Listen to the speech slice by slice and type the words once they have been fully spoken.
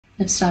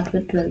Let's start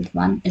with 12th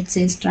one. It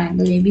says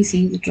triangle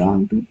ABC is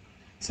drawn to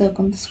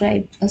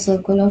circumscribe a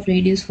circle of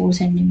radius 4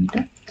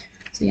 centimeter.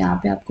 So यहाँ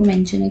पे आपको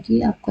mention है कि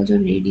आपका जो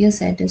radius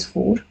set is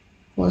 4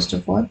 first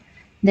of all.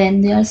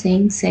 Then they are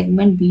saying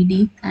segment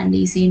BD and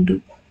AC into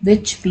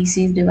which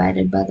BC is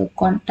divided by the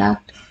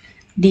contact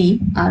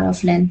D are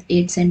of length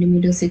 8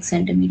 centimeter, 6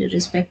 centimeter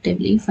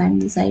respectively.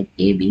 Find the side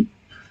AB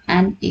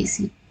and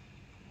AC.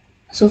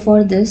 So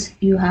for this,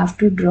 you have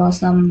to draw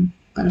some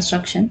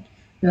construction.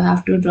 You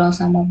have to draw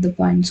some of the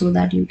points so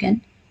that you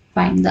can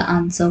find the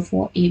answer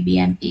for AB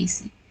and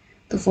AC.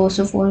 So first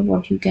of all,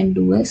 what you can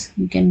do is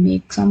you can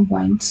make some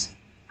points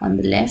on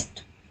the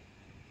left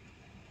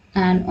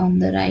and on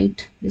the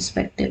right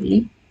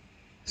respectively.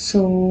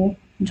 So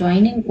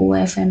joining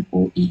OF and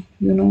OE,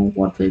 you know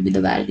what will be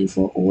the value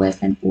for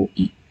OF and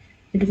OE.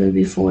 It will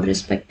be 4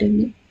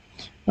 respectively.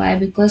 Why?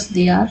 Because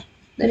they are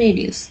the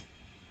radius.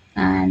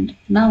 And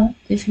now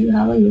if you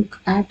have a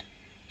look at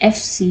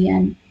FC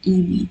and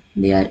EB,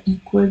 they are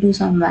equal to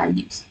some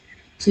values.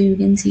 So you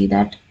can see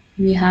that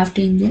we have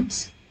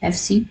tangents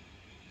FC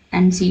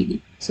and CD.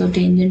 So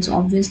tangents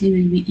obviously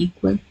will be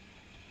equal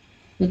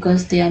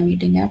because they are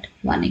meeting at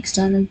one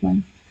external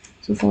point.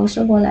 So first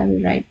of all, I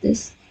will write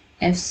this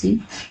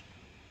FC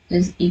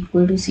is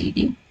equal to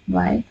CD.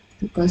 Why?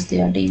 Because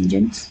they are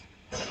tangents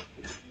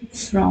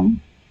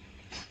from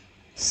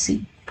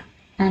C.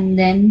 And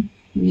then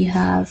we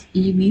have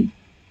EB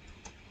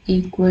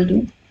equal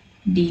to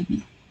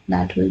dB.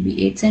 That will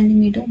be 8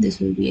 centimeter. This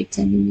will be 8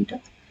 centimeter.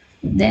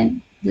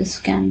 Then this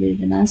can be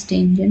written as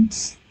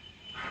tangents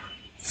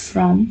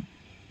from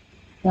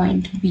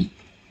point B.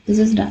 This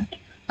is done.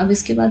 अब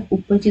इसके बाद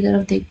ऊपर की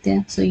तरफ देखते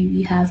हैं. So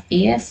we have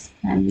AF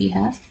and we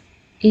have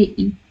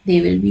AE.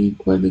 They will be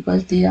equal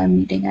because they are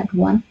meeting at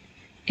one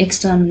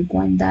external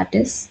point, that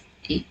is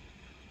A.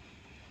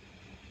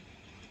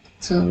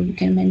 So you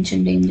can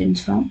mention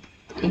tangents from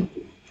A.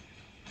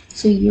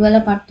 So ये वाला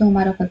part तो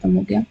हमारा खत्म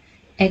हो गया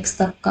x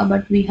तक का,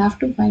 but we have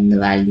to find the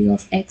value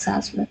of x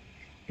as well,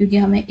 क्योंकि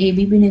हमें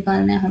AB भी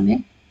निकालना है,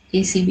 हमें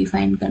AC भी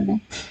फाइंड करना है.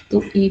 तो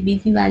AB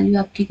की वैल्यू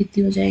आपकी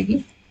कितनी हो जाएगी?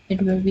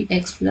 It will be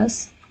x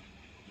plus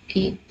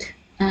 8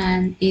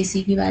 and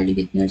AC की वैल्यू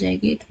कितनी हो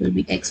जाएगी? It will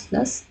be x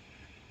plus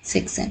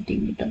 6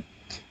 centimetre.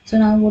 So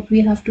now what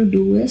we have to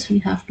do is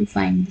we have to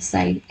find the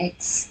side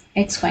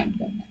x find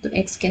करना है. तो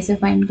x कैसे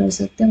find कर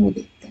सकते हैं वो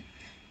देखते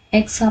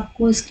हैं. x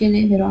आपको इसके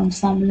लिए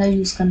हेरॉन्स फार्मूला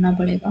यूज करना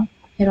पड़ेगा.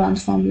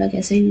 हेरॉन्स फार्मूला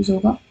कैसे यूज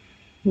होगा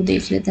वो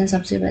देख लेते हैं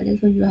सबसे पहले.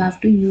 तो you have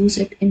to use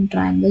it in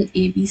triangle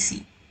ABC.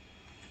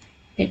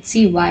 Let's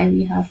see why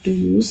we have to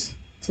use.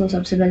 सो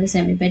सबसे पहले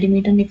सेमी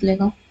पेरीमीटर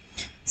निकलेगा.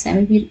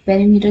 सेमी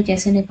पेरीमीटर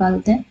कैसे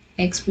निकालते हैं?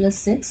 x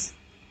प्लस 6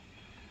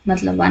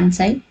 मतलब one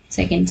side,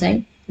 second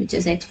side which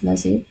is x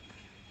plus 8,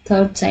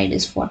 third side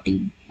is 14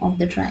 of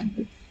the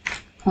triangle.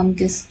 हम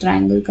किस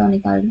triangle का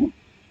निकाल रहे हैं?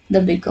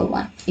 The bigger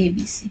one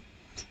ABC.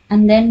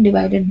 And then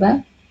divided by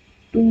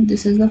 2.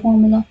 This is the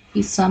formula,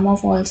 is sum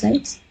of all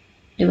sides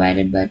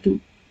divided by 2.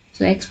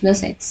 So x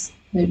plus x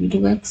will be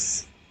 2x,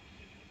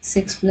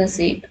 6 plus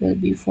 8 will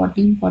be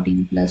 14,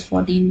 14 plus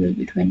 14 will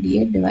be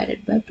 28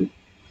 divided by 2.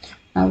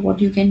 Now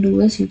what you can do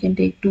is you can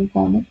take 2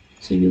 common,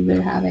 so you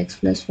will have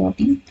x plus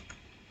 14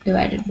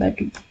 divided by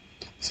 2.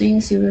 So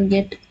yes, you will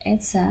get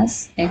x as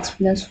x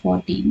plus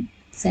 14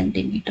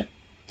 centimeter.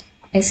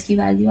 S की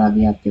value आ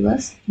गई आपके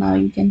पास. Now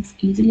you can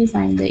easily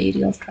find the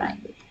area of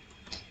triangle.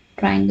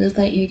 Triangle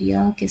का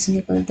area कैसे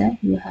निकलता है?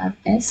 You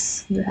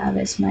have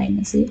S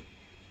minus A,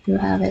 you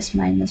have s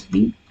minus b,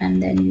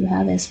 and then you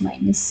have s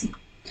minus c.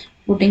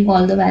 Putting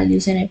all the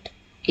values in it,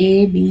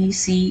 a, b,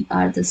 c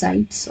are the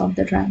sides of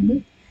the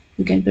triangle.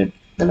 You can put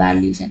the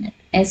values in it.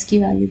 S की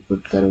value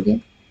put करोगे,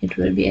 it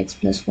will be x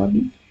plus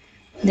 14.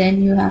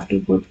 Then you have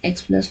to put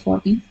x plus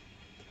 14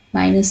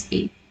 minus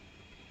a,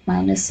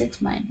 minus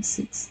 6 minus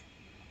 6.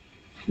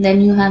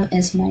 Then you have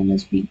s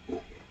minus b,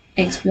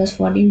 x plus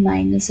 14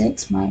 minus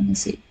x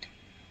minus 8.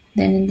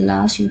 Then in the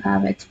last you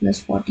have x plus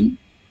 14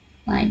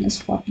 minus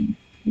 14.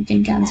 You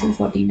can cancel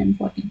 14 and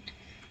 14.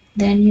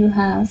 Then you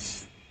have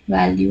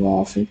value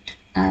of it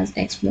as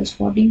x plus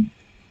 14.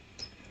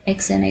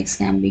 X and x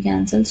can be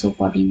cancelled, so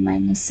 14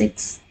 minus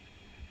 6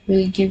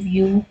 will give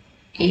you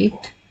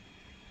 8.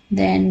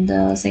 Then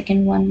the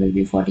second one will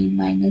be 14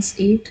 minus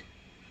 8.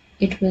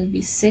 It will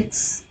be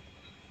 6.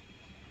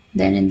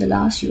 Then in the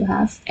last you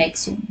have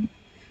x only.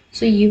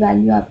 So ये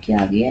value आपकी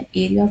आ गई है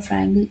area of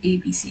triangle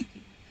ABC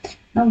की.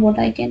 Now what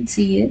I can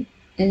see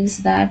is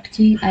that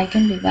I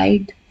can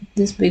divide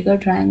this bigger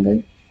triangle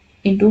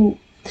into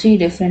 3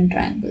 different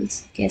triangles.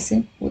 कैसे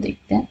वो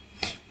देखते हैं.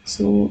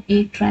 So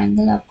एक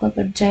triangle आपका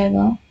कट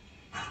जाएगा.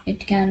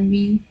 It can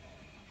be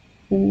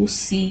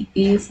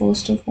OCA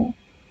first of all,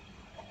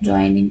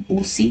 joining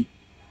OC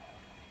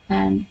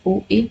and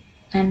OA,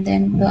 and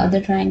then the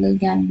other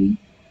triangle can be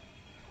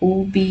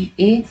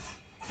OBA,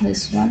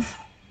 this one,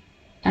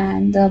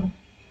 and the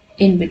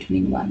in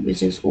between one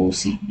which is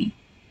OCB.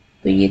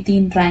 तो ये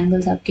 3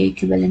 triangles आपके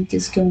equivalent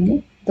किसके होंगे?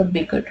 The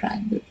bigger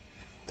triangle.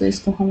 तो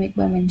इसको हम एक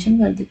बार mention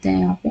कर देते हैं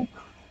यहाँ पे.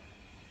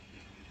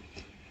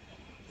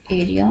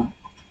 Area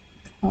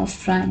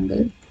of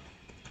triangle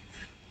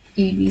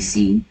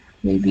ABC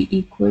will be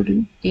equal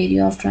to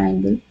area of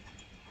triangle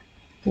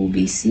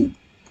OBC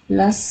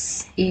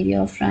plus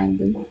area of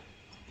triangle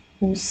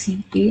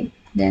OCA.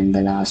 Then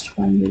the last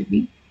one will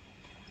be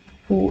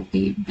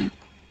OAB.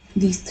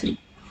 These three.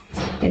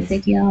 जैसे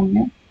किया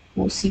हमने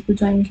OC को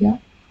join किया,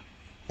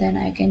 then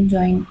I can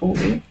join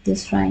OA.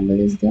 This triangle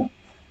is there.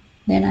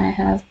 Then I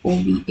have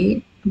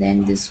OBA.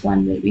 Then this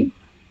one will be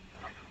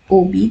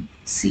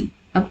OBC.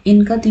 अब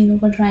इनका तीनों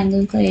का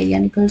triangle का एरिया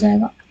निकल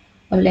जाएगा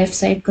और लेफ्ट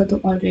साइड का तो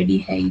ऑलरेडी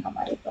है ही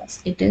हमारे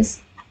पास. It is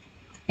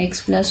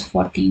x plus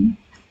 14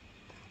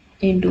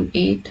 into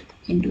 8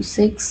 into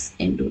 6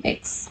 into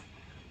x.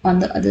 On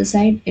the other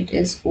side it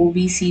is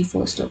OBC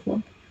first of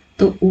all.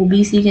 तो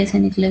OBC कैसे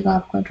निकलेगा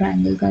आपका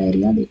ट्राइंगल का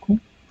एरिया? देखो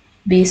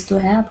बेस तो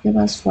है आपके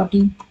पास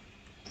 14,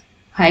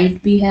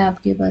 हाइट भी है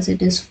आपके पास,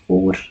 it is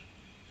 4.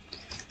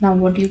 Now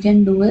what you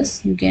can do is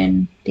you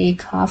can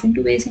take half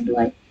into base into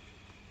height.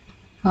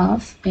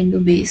 Half into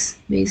base.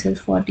 Base is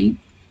 40.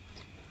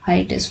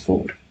 Height is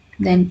 4.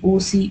 Then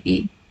OCA.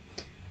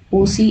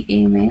 OCA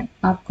में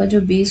आपका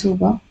जो base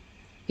होगा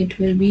it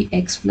will be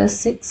x plus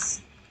 6.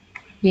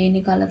 ये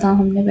निकाला था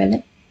हमने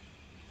पहले.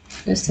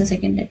 Just a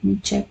second, let me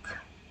check.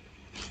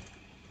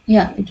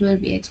 Yeah, it will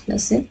be x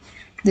plus 6.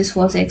 This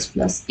was x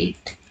plus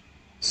 8.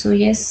 So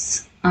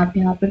yes, आप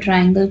यहाँ पे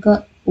triangle का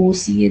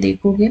OCA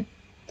देखोगे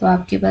तो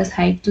आपके पास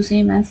हाइट तो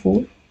सेम है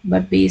 4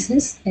 but base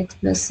is x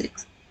plus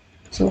 6.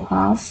 So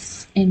half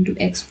into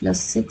x plus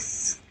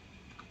 6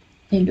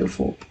 into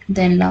 4.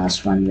 Then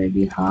last one will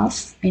be half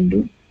into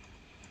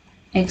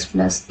x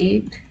plus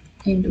 8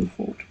 into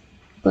 4.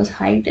 Because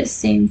height is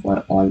same for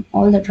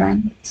all the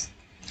triangles.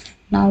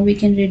 Now we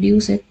can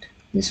reduce it.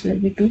 This will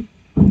be 2.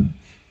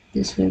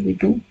 This will be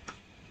 2.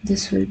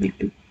 This will be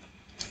 2.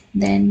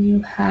 Then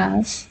you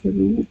have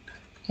root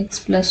x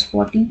plus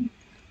 14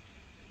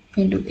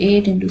 into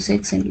 8 into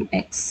 6 into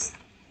x.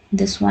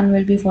 This one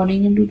will be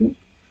 14 into 2.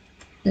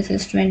 This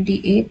is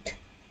 28.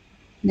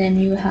 Then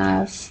you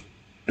have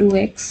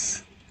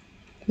 2x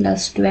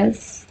plus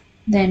 12.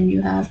 Then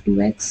you have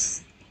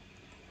 2x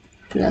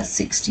plus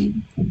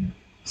 16.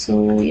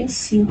 So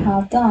yes, you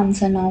have the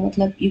answer now.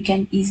 मतलब you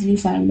can easily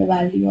find the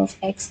value of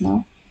x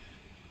now.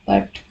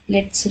 But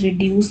let's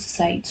reduce the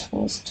sides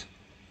first.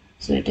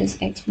 So it is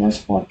x plus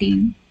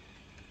 14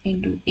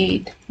 into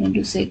 8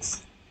 into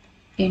 6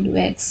 into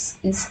x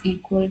is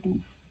equal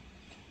to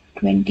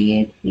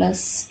 28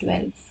 plus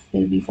 12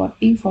 will be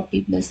 40.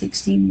 40 plus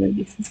 16 will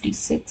be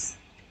 56.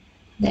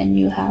 Then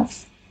you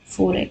have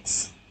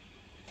 4x.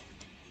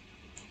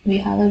 We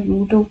have a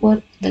root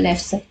over the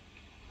left side.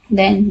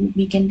 Then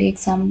we can take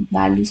some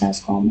values as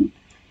common,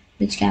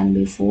 which can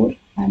be 4,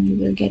 and you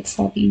will get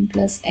 14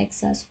 plus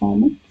x as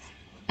common.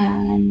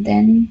 And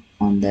then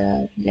on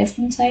the left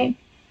hand side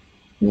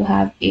you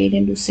have 8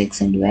 into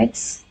 6 into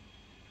x,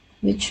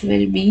 which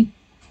will be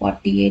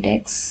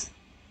 48x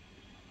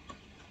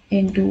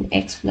into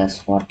x plus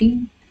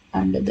 14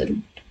 under the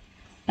root.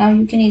 Now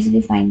you can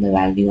easily find the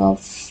value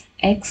of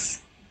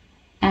x,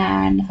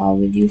 and how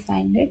will you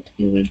find it?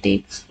 You will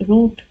take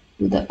root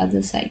to the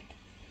other side.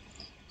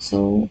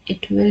 So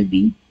it will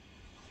be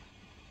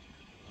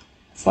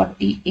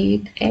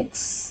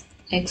 48x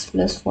x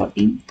plus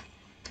 14.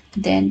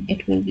 Then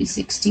it will be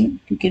 16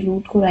 क्योंकि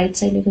root को right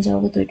side लेकर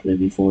जाओगे तो it will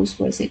be 4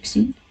 square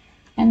 16.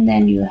 And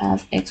then you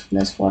have x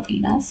plus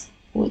 14 as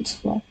whole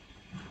square.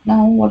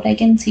 Now what I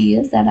can see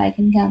is that I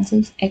can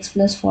cancel x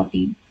plus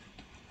 14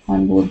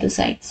 on both the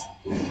sides.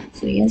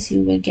 So yes,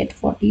 you will get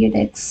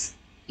 48x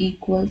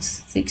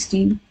equals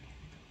 16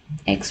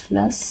 x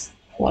plus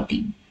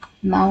 14.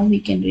 Now we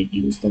can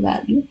reduce the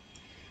value.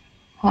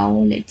 How?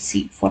 Let's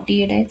see.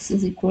 48x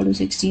is equal to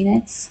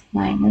 16x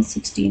minus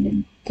 16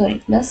 and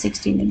plus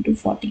 16 into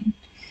 14.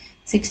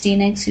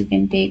 16x you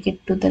can take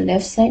it to the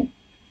left side.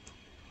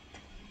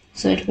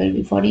 So it will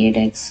be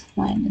 48x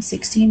minus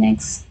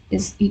 16x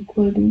is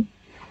equal to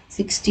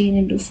 16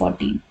 into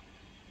 14.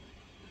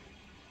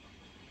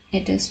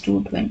 It is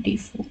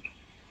 224.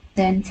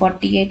 Then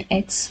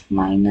 48x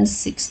minus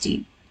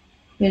 16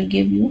 will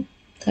give you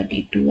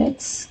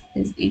 32x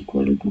is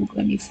equal to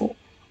 224.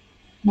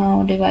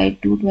 Now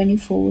divide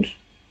 224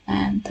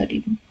 and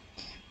 32.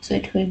 So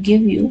it will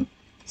give you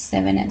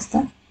 7 as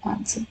the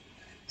answer.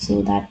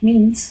 So that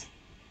means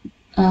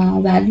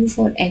value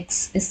for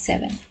x is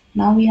 7.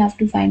 Now we have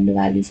to find the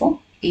value for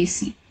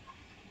AC.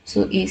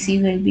 So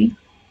AC will be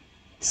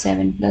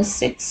 7 plus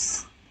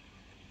 6.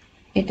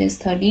 It is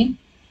 13.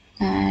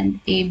 And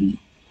AB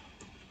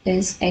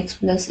is x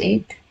plus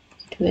 8.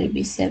 It will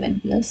be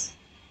 7 plus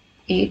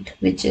 8,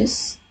 which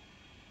is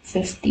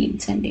 15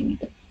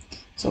 centimeter.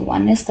 So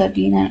one is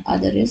 13 and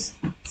other is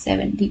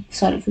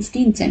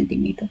 15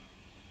 centimeter.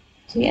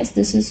 So yes,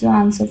 this is your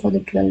answer for the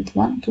 12th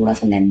one. थोड़ा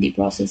सा lengthy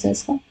process है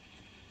इसका,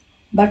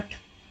 but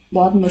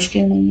बहुत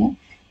मुश्किल नहीं है.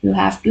 You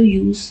have to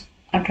use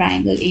a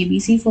triangle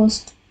ABC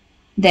first.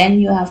 Then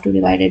you have to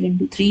divide it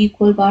into 3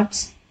 equal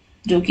parts,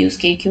 जो कि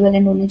उसके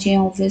equivalent होने चाहिए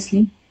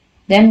obviously.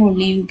 Then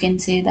only you can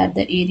say that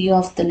the area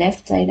of the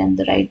left side and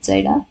the right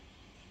side are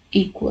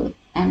equal,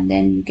 and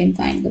then you can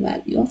find the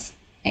value of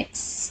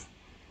x.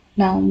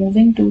 Now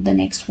moving to the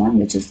next one,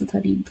 which is the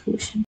 13th question.